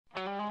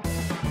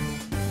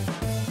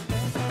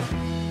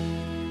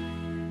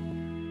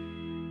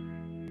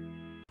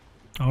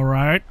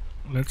Alright,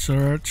 let's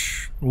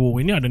search. Oh,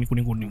 ini ada nih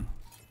kuning-kuning.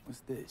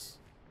 What's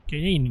this?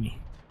 Kayaknya ini nih.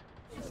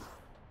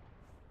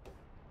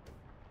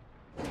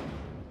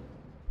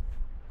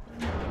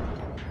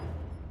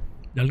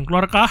 Jalan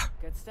keluar kah?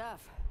 Good stuff.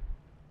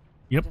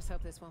 Yep. Just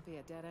hope this won't be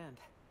a dead end.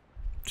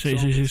 Si.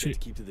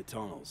 Keep to the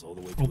tunnels all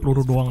the way Oh, to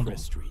peluru doang tuh.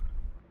 Street.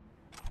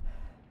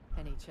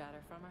 Any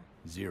chatter from her?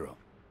 Zero.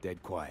 Dead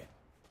quiet.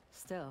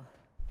 Still.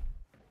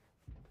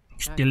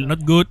 Still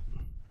not good.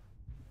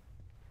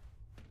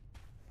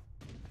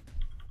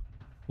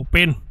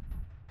 Open.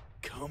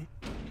 Come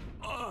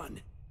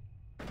on.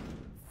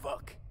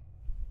 Fuck.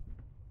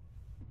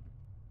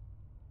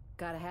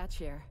 Got a hatch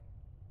here.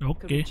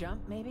 Could Okay. we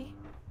jump, maybe?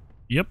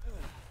 Yep.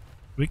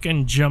 We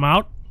can jump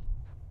out.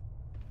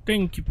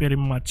 Thank you very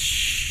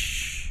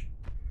much.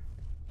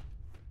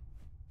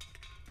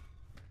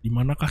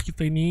 Dimanakah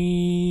kita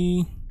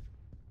ini?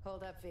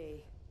 Hold up,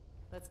 V.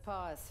 Let's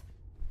pause.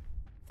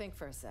 Think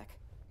for a sec.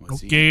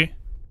 Okay.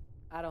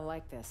 I don't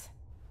like this.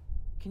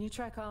 Can you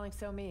try calling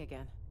So-Mi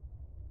again?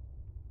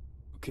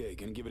 Okay,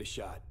 gonna give it a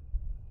shot.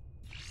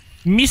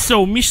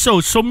 Miso,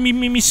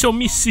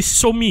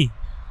 So-Mi.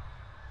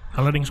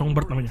 Kalau ding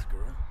Songbird namanya.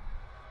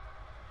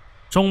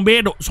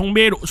 Songbedo.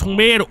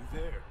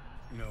 There.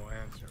 No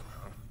answer,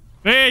 huh?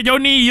 Hey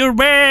Johnny, you're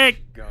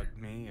back. Got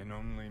me and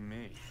only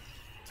me.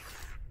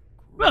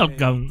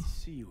 Welcome. Great to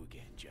see you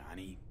again,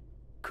 Johnny.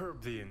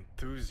 Curb the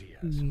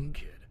enthusiasm,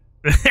 kid.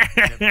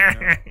 Never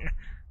know.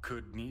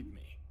 Could need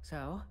me.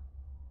 So?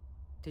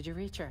 Did you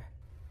reach her?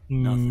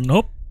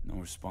 Nope. No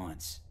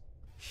response.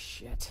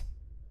 Shit.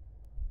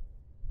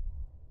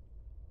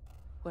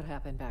 What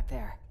happened back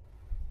there?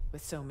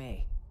 With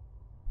So-Mi?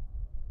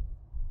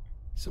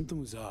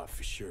 Something was off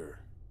for sure.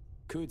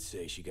 Could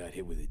say she got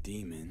hit with a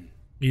demon.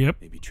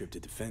 Yep. Maybe tripped a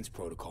defense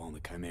protocol on the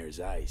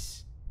Chimera's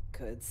ice.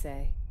 Could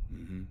say.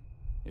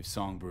 If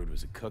Songbird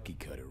was a cookie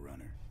cutter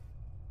runner.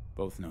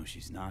 Both know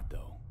she's not,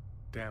 though.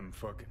 Damn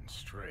fucking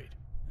straight.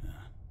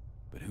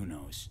 But who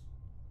knows?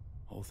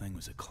 Whole thing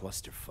was a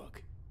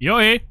clusterfuck. Yo,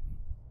 eh?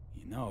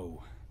 You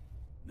know,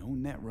 no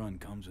net run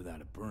comes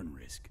without a burn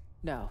risk.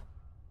 No.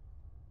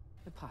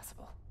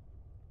 Impossible.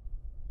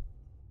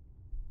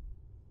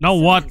 Now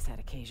what? So-Mi's had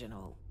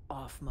occasional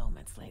off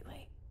moments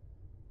lately.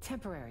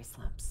 Temporary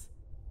slumps.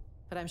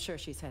 But I'm sure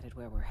she's headed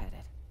where we're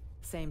headed.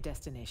 Same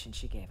destination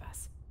she gave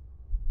us.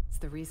 It's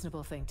the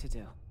reasonable thing to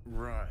do.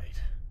 Right.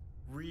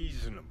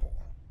 Reasonable.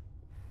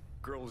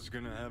 Girl's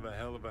gonna have a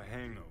hell of a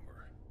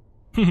hangover.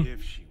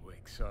 If she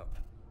wakes up.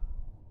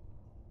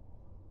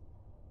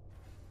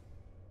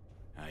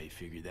 How you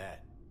figure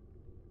that?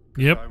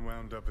 Yep. I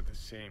wound up at the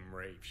same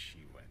rave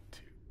she went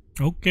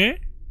to.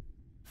 Okay.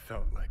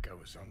 Felt like I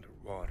was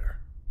underwater.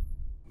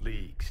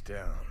 Leagues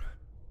down.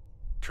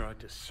 Tried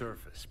to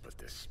surface, but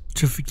this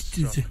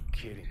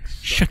suffocating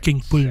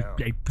Shocking pull.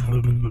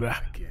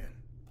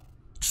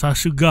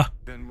 Sasuga.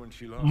 Then when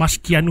she lost Mas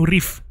Keanu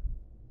Reeves.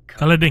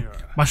 Kalau deng,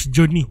 Mas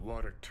Johnny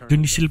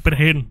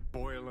Silverhand.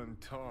 Boiling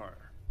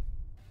tar.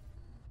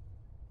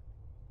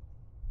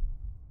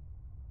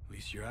 At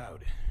least you're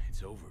out.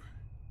 It's over.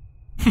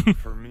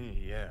 For me,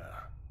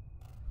 yeah.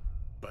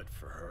 But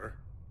for her,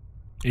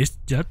 It's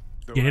just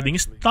though getting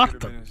actually could have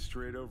started. been a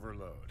straight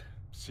overload.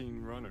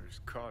 Seen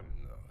runners caught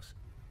in those.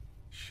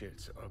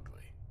 Shit's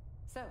ugly.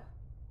 So,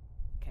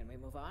 can we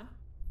move on?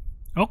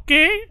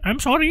 Okay, I'm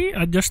sorry.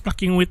 I just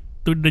talking with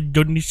to the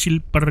Johnny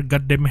Silver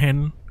goddamn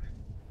hand.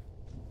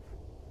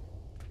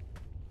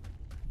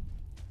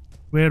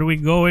 Where we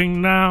going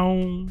now?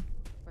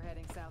 We're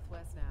heading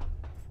southwest now.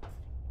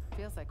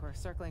 Feels like we're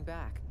circling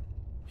back.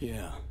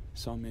 Yeah,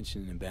 saw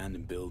mention an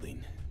abandoned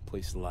building.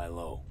 Place to lie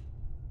low.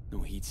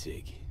 No heat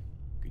sig.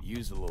 Could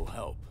use a little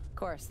help. Of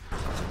course.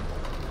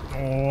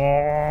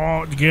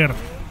 Oh, gear.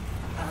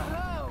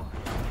 Oh!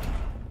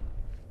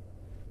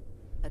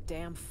 A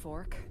damn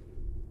fork?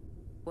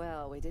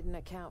 Well, we didn't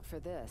account for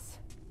this.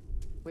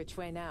 Which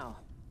way now?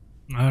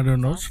 I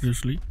don't know,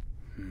 seriously.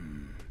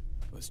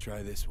 Let's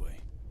try this way.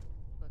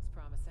 Looks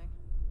promising.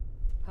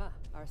 Huh,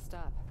 our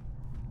stop.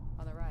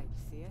 On the right,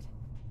 see it?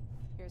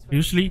 Here's where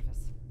Seriously? we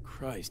surface.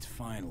 Christ,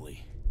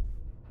 finally.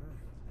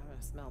 I'm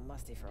gonna smell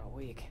musty for a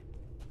week.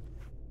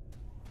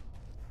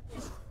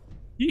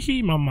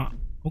 Hihi, mama.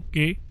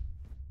 Okay.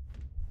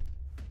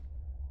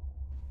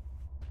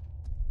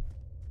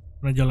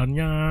 Nah,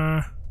 jalannya.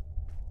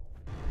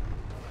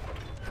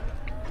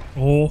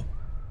 Oh.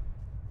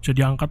 Bisa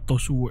diangkat tuh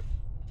suwe.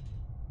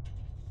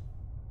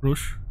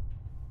 Terus.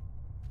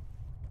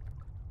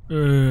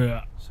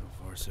 So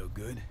far, so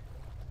good.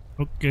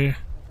 Okay.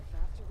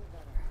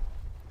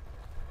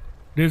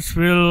 This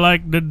feel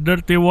like the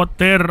dirty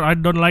water. I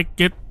don't like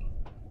it.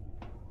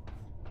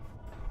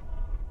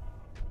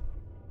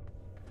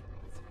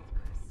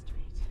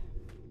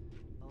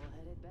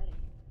 Bullheaded Betty.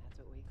 That's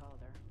what we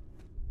called her.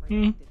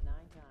 Hmm. Reacted 9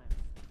 times.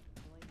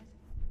 Believe it?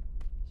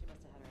 She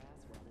must have had her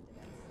ass welded to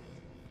that.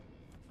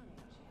 Funny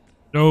how she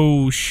had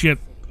Oh shit.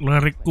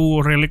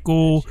 Reliku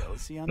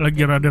Jealousy on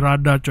lagi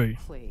rada-rada coy.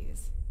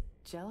 Please.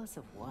 Jealous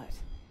of what?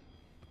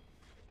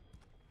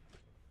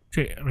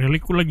 Cek,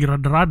 reliku lagi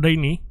rada-rada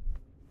ini.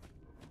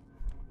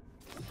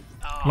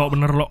 Lo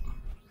bener lo.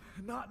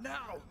 Not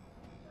now.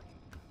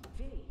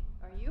 V,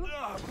 are you?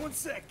 1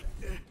 sec.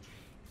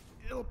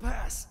 It'll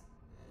pass.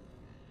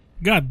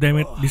 God damn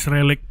it, this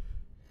relic.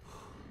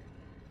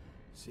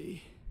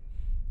 See?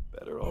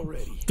 Better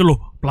already. Itu loh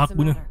What's the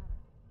pelakunya. matter?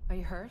 Are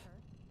you hurt?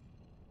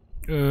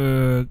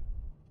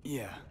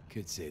 Yeah,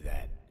 could say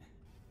that.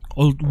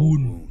 Old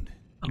wound. Wound.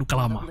 Luka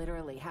lama. It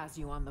literally has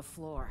you on the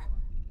floor.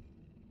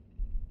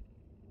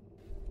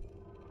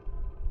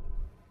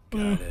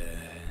 Got a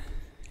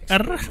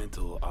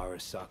experimental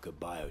Arasaka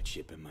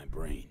biochip in my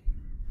brain.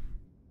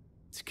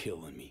 It's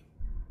killing me,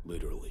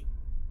 literally.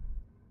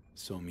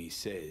 Somi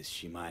says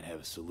she might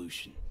have a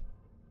solution.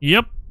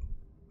 Yep.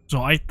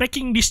 So I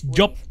taking this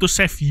job to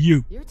save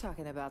you. You're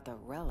talking about the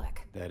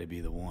relic. That'd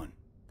be the one.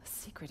 The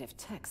secretive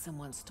tech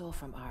someone stole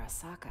from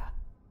Arasaka.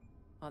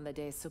 On the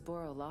day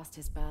Saburo lost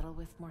his battle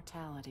with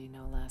mortality,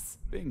 no less.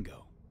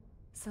 Bingo.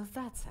 So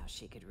that's how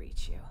she could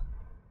reach you.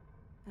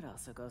 It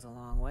also goes a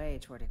long way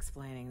toward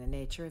explaining the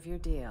nature of your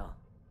deal.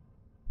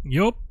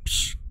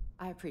 Yups.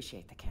 I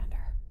appreciate the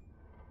candor.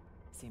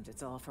 Seems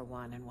it's all for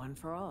one and one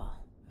for all,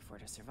 if we're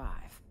to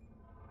survive.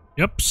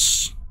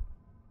 Yups.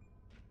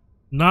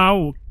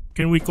 Now,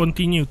 can we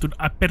continue to the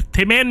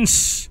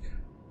apartments?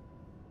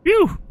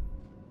 Phew.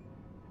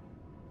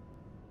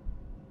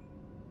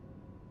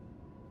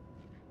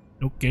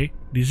 Okay,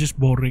 this is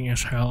boring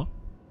as hell.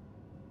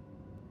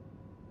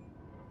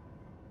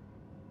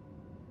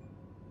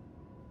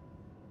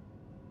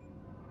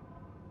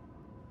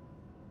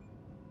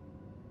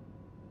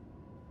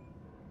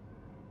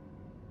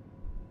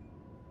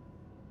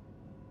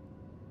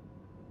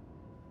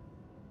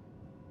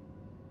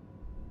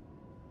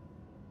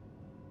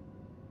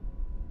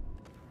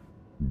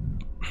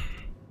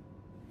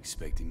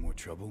 Expecting more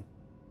trouble?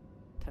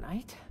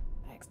 Tonight,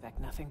 I expect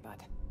nothing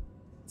but.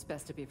 It's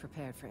best to be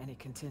prepared for any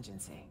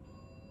contingency.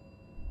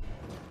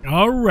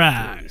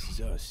 Alright. This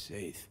is us,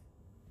 safe.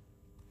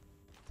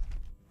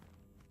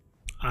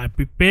 I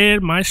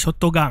prepare my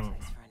sotogang.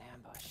 Place for an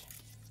ambush.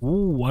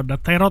 Ada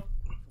terot.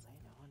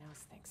 Hopefully no one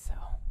else thinks so.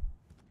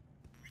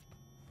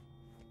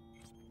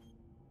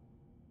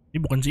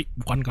 Ini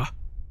bukankah?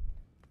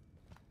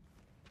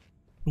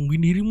 Tungguin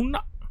dirimu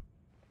nak.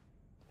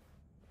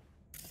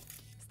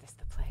 Is this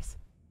the place?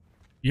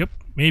 Yep,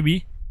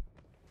 maybe.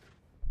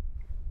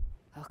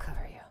 I'll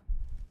cover you.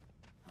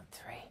 On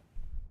 3.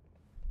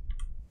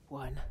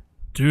 1,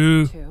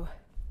 2, 2.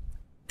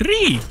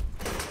 3.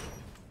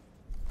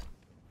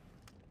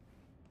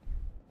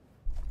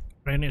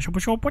 Renek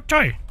siapa-siapa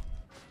coy.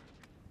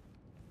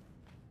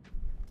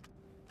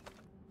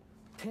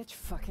 Pitch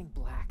fucking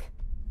black.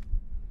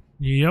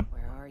 Yep.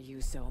 Where are you,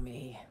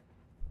 Somi?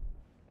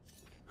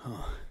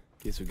 Huh.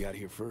 Guess we got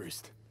here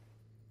first.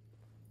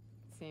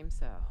 Seems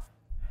so.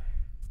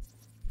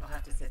 I'll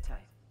have to sit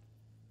tight.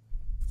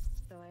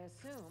 Though I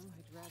assume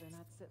we'd rather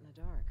not sit in the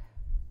dark.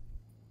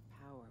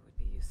 Power would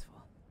be useful.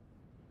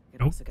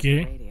 Could also get Okay.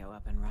 the radio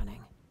up and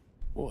running.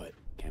 What?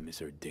 Can't miss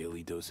our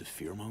daily dose of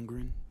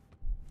fear-mongering?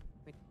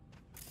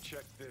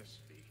 Check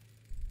this, V.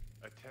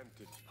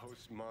 Attempted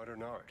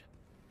postmodern art.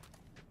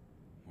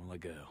 More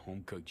like a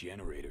home-cooked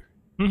generator.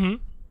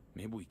 Mhm.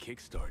 Maybe we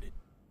kick-started.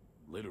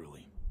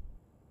 Literally.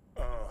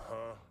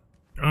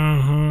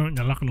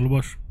 Nyalakan dulu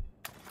bos.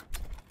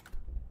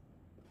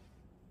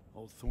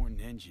 Old Thornton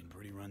engine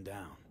pretty run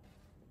down.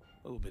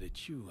 A little bit of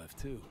chew left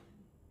too.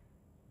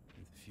 If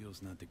the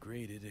fuel's not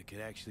degraded, it could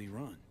actually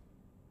run.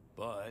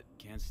 But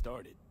can't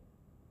start it.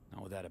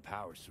 Not without a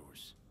power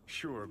source.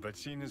 Sure, but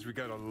seeing as we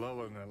got a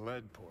lull in the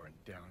lead pouring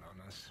down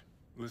on us.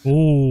 Listen,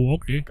 Oh,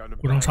 oke. got a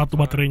Kurang bad satu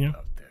vibe baterainya.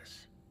 about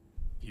this.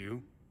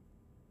 You?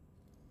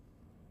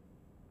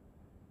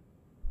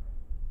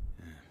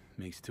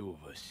 Makes 2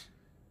 of us.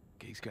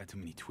 Gate's got too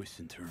many twists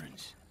and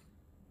turns.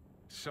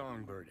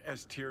 Songbird,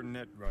 S-tier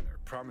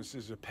netrunner,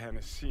 promises a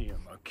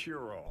panaceum, a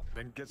cure-all,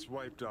 then gets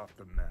wiped off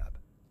the map.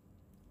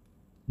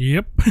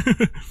 Yep.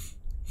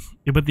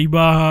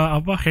 Tiba-tiba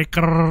apa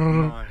hacker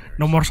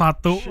nomor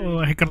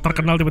 1, hacker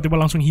terkenal tiba-tiba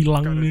langsung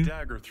hilang Got a nih.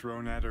 dagger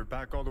thrown at her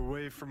back all the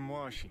way from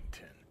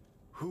Washington.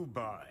 Who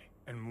by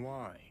and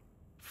why?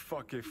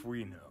 Fuck if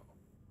we know.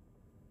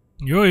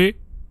 Yoi.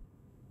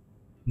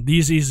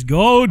 This is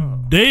go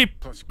deep.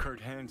 Plus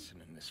Kurt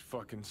Hansen and this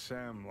fucking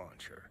SAM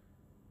launcher.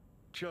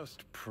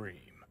 Just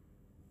preem.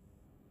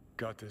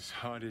 Got this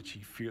hot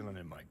itchy feeling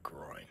in my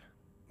groin.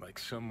 Like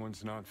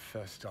someone's not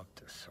fessed up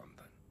to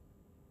something.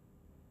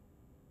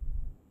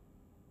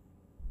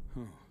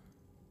 Huh.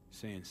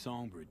 Saying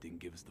Songbird didn't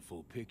give us the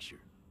full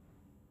picture.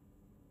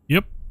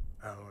 Yep.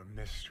 Our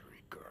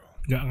mystery girl.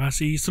 Gak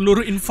ngasih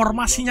seluruh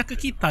informasinya ke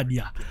kita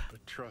dia.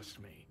 But trust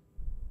me,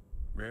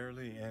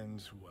 rarely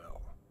ends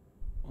well.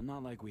 Well,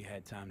 not like we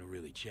had time to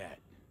really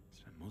chat.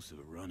 Spent most of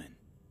it running.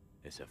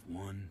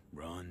 SF1,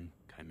 run,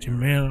 Chimera,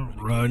 Chimera, again.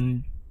 run.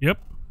 Yep.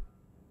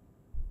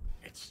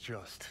 It's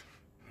just,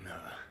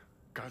 nah.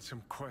 Got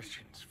some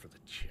questions for the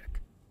chick.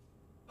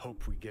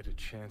 Hope we get a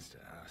chance to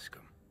ask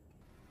them.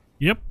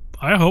 Yep.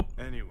 I hope.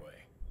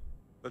 Anyway,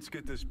 let's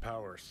get this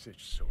power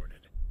sitch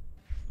sorted.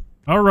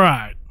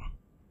 Alright.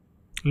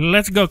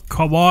 Let's go,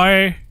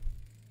 cowboy.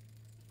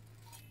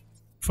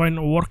 Find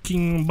a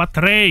working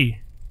battery.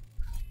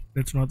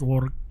 That's not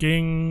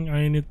working.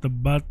 I need the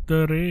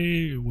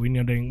battery.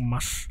 Ini ada yang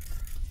emas.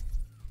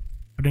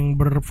 Ada yang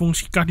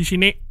berfungsikah di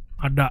sini?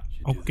 Ada.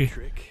 Oke.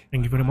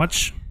 Thank you very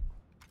much.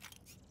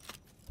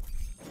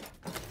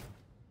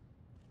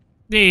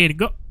 There you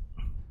go.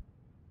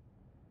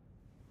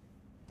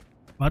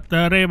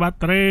 Baterai.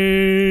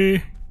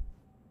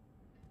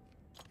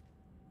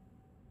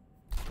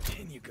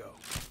 In you go.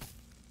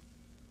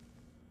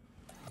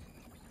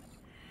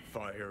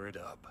 Fire it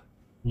up.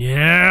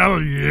 Yeah.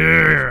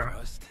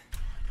 Rust.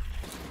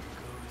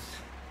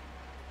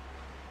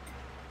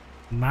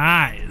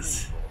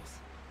 Nice.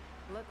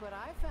 Look what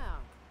I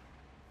found.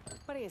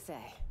 What do you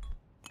say?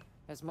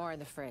 There's more in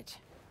the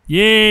fridge.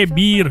 Yeah,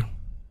 beer.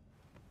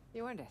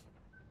 You earned it.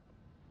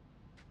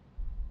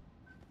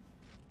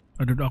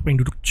 Ada apa yang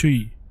duduk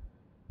cuy?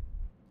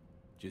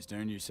 Just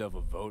earn yourself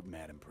a vote,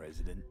 Madam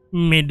President.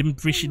 Madam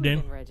You've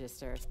President. been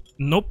registered.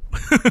 Nope.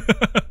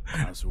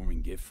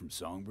 Housewarming gift from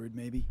Songbird,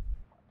 maybe?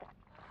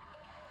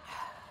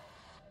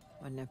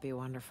 Wouldn't it be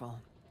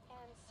wonderful?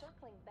 And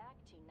circling back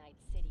to Night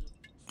City,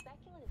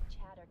 speculative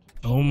chatter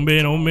Ombe.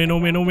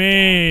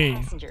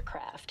 passenger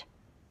craft.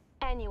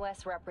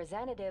 NUS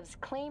representatives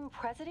claim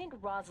President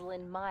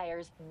Rosalind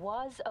Myers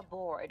was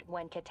aboard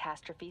when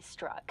catastrophe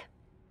struck.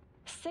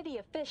 City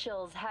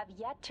officials have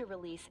yet to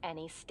release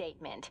any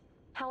statement.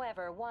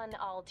 However, one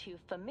all too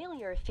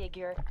familiar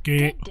figure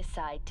did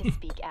decide to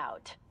speak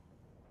out.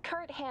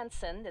 Kurt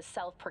Hansen, the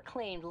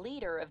self-proclaimed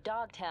leader of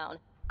Dogtown,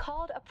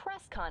 called a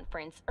press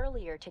conference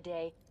earlier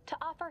today to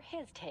offer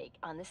his take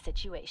on the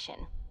situation.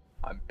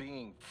 I'm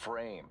being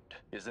framed.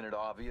 Isn't it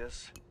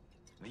obvious?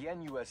 The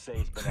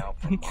NUSA's been out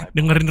for my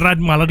Dengerin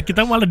radio malah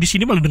kita malah di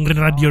sini malah dengerin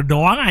radio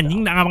doang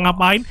anjing, nggak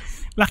ngapa-ngapain.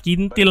 Lah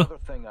kintil.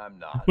 Another thing I'm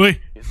not Woi.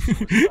 is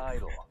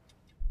suicidal.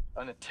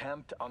 An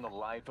attempt on the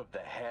life of the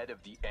head of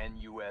the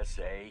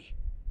NUSA?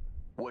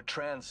 What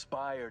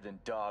transpired in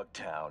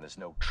Dogtown is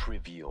no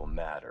trivial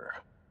matter.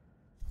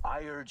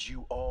 I urge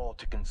you all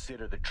to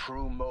consider the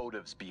true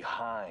motives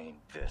behind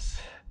this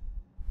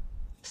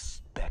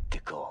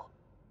spectacle.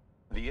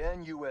 The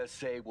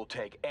NUSA will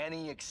take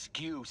any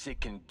excuse it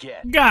can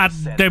get. God to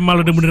send damn,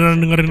 malah forces beneran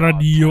into dengerin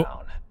radio.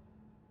 Dogtown.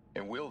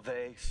 And will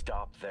they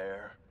stop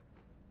there?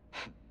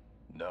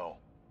 No.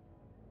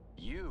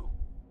 You,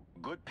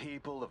 good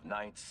people of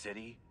Night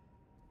City,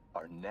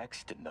 are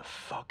next in the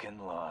fucking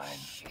line.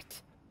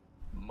 Shit.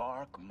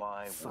 Mark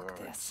my Fuck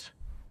words. this.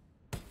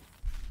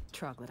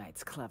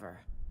 Troglodyte's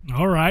clever.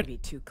 Alright. Maybe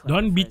too clever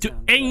Don't for be his too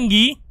own good.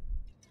 angry.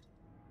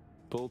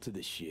 Pull to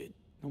the shit.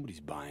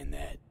 Nobody's buying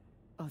that.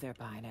 Oh, they're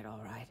buying it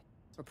all right.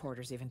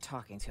 Reporters even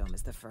talking to him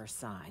is the first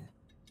sign.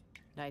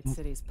 Night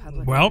City's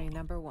public Well. enemy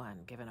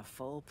 #1, given a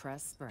full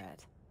press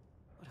spread.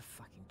 What a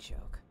fucking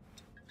joke.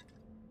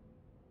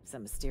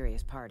 Some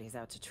mysterious party's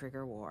out to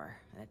trigger war.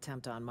 An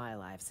attempt on my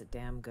life's a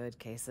damn good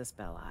casus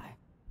belli.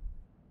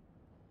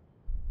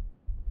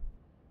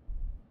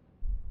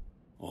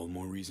 All the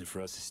more reason for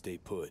us to stay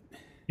put.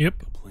 Yep.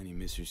 Got plenty of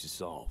mysteries to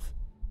solve.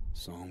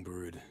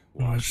 Songbird,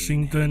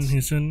 Washington,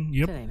 Hansen. To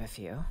Yep. name a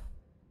few.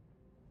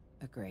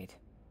 Agreed.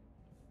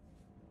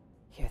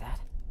 Hear that?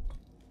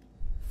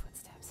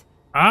 Footsteps.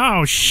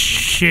 Oh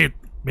shit.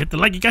 Betul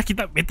lagi kah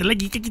kita?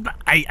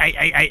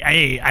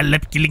 I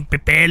love killing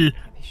people.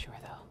 Can't be sure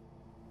though.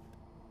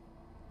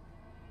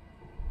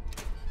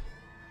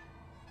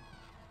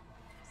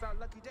 It's our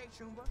lucky day,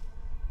 Chumba.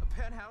 A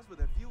penthouse with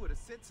a view of the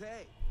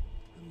city.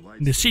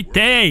 The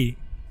city.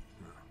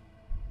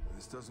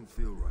 This doesn't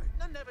feel right.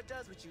 None never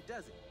does with you,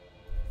 does it?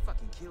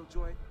 Fucking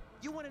killjoy.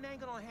 You want an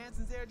angle on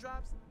Hansen's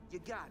airdrops? You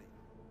got it.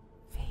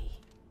 V,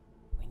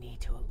 we need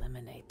to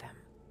eliminate them.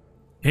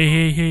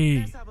 Hey.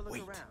 Let's have a look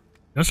Wait. around.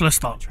 Let's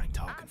stop. Try I'll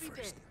talking be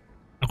first.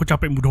 there. Aku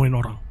capek bodohin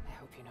orang. I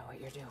hope you know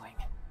what you're doing.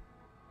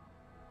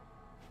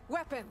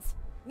 Weapons!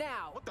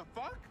 Now! What the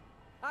fuck?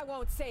 I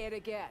won't say it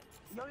again.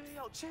 Yo,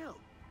 chill.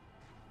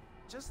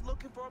 Just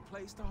looking for a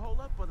place to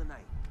hold up for the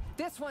night.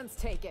 This one's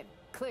taken,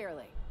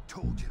 clearly.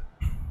 Told you.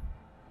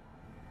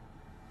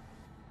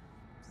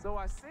 So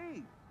I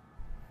see.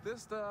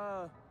 This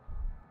the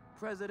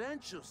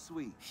presidential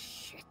suite.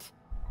 Shit.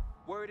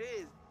 Word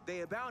is,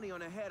 they a bounty on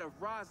the head of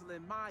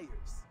Rosalind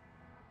Myers.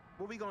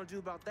 What we gonna do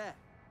about that?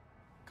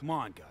 Come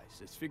on, guys.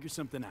 Let's figure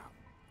something out.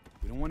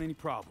 We don't want any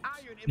problems.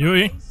 Iron in my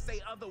Yui. face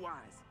say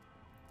otherwise.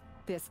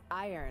 This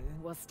iron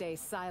will stay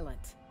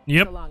silent.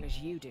 Yep. So long as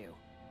you do.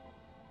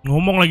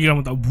 Ngomong lagi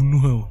kamu tak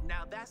bunuh.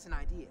 Now that's an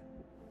idea.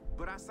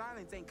 But our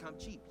silence ain't come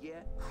cheap,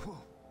 yeah?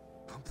 Whoa.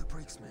 Pump the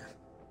brakes, man.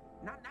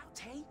 Not now,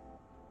 Tay.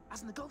 I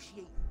was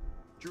negotiating.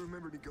 Do you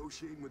remember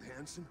negotiating with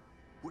Hansen?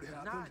 What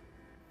happened? Not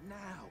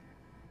now.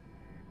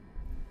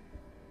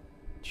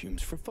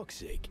 Chums, for fuck's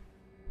sake.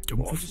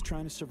 We're all just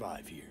trying to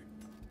survive here.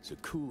 So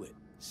cool it.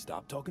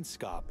 Stop talking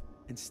scop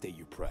and state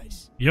your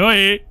price.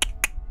 Yoi.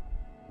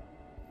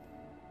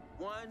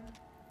 1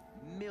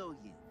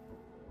 million.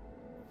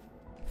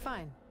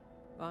 Fine.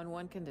 On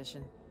one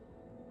condition.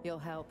 You'll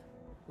help.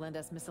 Lend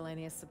us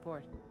miscellaneous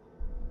support.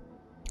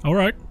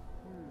 Alright.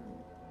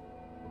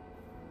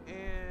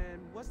 And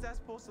what's that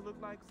supposed to look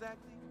like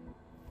exactly?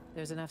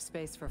 There's enough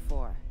space for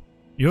 4.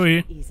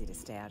 Yoi. Easy to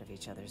stay out of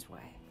each other's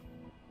way.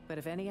 But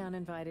if any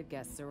uninvited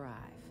guests arrive,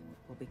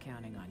 we'll be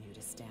counting on you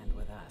to stand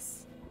with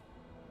us.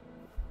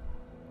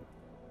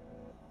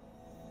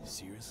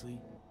 Seriously?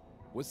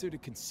 What's there to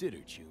consider,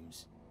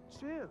 Chooms?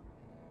 Chill.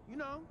 You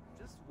know,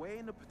 just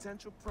weighing the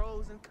potential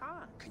pros and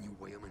cons. Can you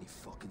weigh him any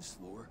fucking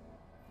slower?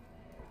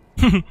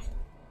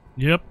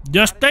 Yep,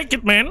 just take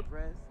it, man.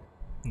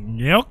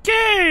 Yeah,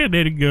 okay,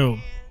 there you go.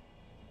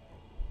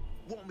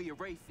 Want me a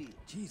Ray feed?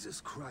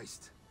 Jesus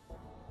Christ.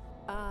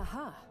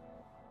 Uh-huh.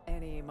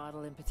 Any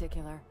model in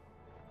particular?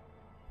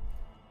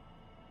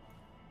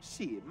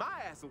 Shit,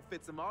 my ass will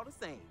fit them all the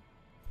same.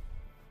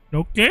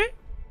 Okay.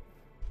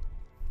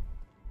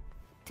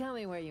 Tell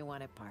me where you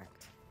want it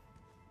parked.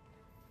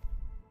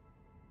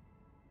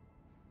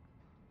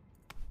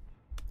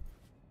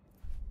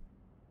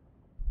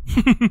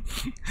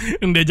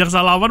 Yang diajak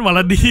salaman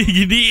malah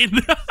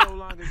diginiin. So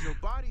long as your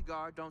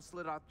bodyguard don't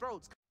slit our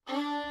throats.